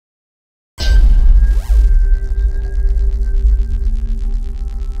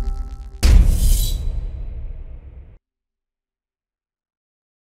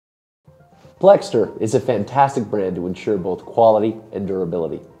Plextor is a fantastic brand to ensure both quality and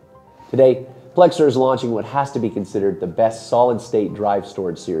durability. Today, Plextor is launching what has to be considered the best solid-state drive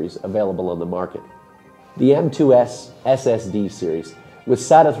storage series available on the market. The M2S SSD series with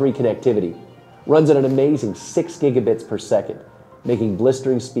SATA 3 connectivity runs at an amazing 6 gigabits per second, making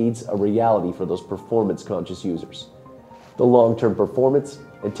blistering speeds a reality for those performance-conscious users. The long-term performance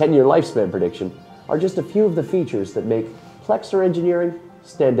and 10-year lifespan prediction are just a few of the features that make Plextor engineering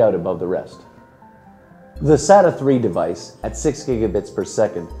stand out above the rest. The SATA 3 device at 6 gigabits per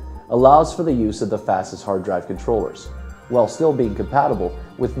second allows for the use of the fastest hard drive controllers, while still being compatible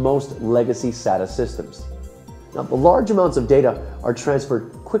with most legacy SATA systems. Now, the large amounts of data are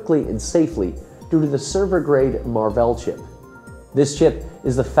transferred quickly and safely due to the server-grade Marvell chip. This chip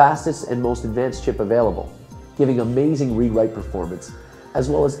is the fastest and most advanced chip available, giving amazing read-write performance, as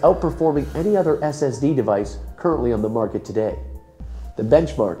well as outperforming any other SSD device currently on the market today. The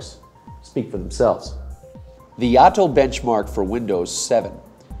benchmarks speak for themselves. The Yatto benchmark for Windows 7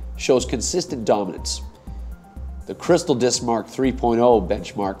 shows consistent dominance. The Crystal Disk Mark 3.0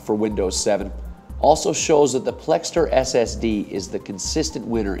 benchmark for Windows 7 also shows that the Plextor SSD is the consistent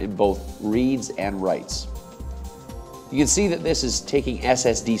winner in both reads and writes. You can see that this is taking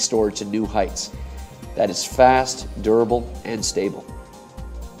SSD storage to new heights. That is fast, durable, and stable.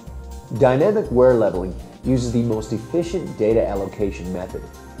 Dynamic wear leveling uses the most efficient data allocation method,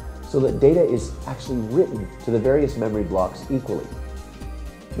 so that data is actually written to the various memory blocks equally.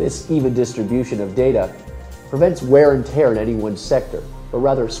 This even distribution of data prevents wear and tear in any one sector, but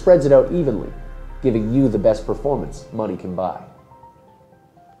rather spreads it out evenly, giving you the best performance money can buy.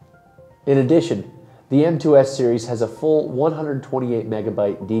 In addition, the M2S series has a full 128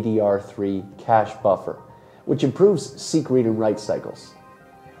 megabyte DDR3 cache buffer, which improves seek read and write cycles.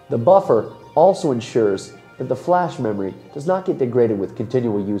 The buffer also ensures that the flash memory does not get degraded with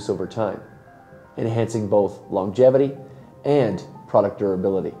continual use over time, enhancing both longevity and product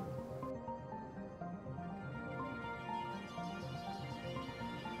durability.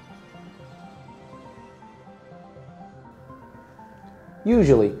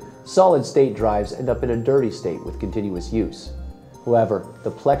 Usually, solid-state drives end up in a dirty state with continuous use. However, the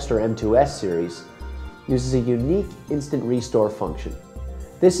Plextor M2S series uses a unique instant restore function.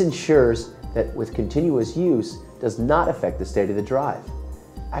 This ensures that with continuous use does not affect the state of the drive,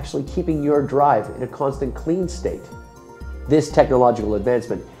 actually keeping your drive in a constant clean state. This technological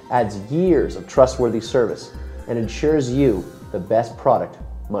advancement adds years of trustworthy service and ensures you the best product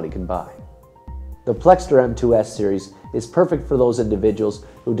money can buy. The Plextor M2S series is perfect for those individuals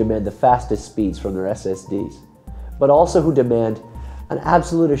who demand the fastest speeds from their SSDs, but also who demand an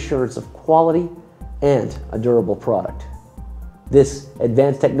absolute assurance of quality and a durable product. This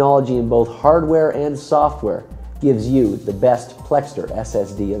advanced technology in both hardware and software gives you the best Plextor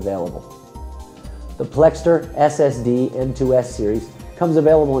SSD available. The Plextor SSD M2S series comes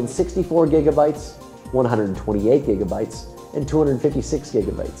available in 64 gigabytes, 128 gigabytes, and 256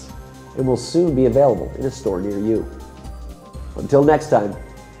 gigabytes, and will soon be available in a store near you. Until next time,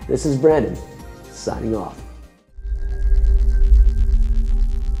 this is Brandon, signing off.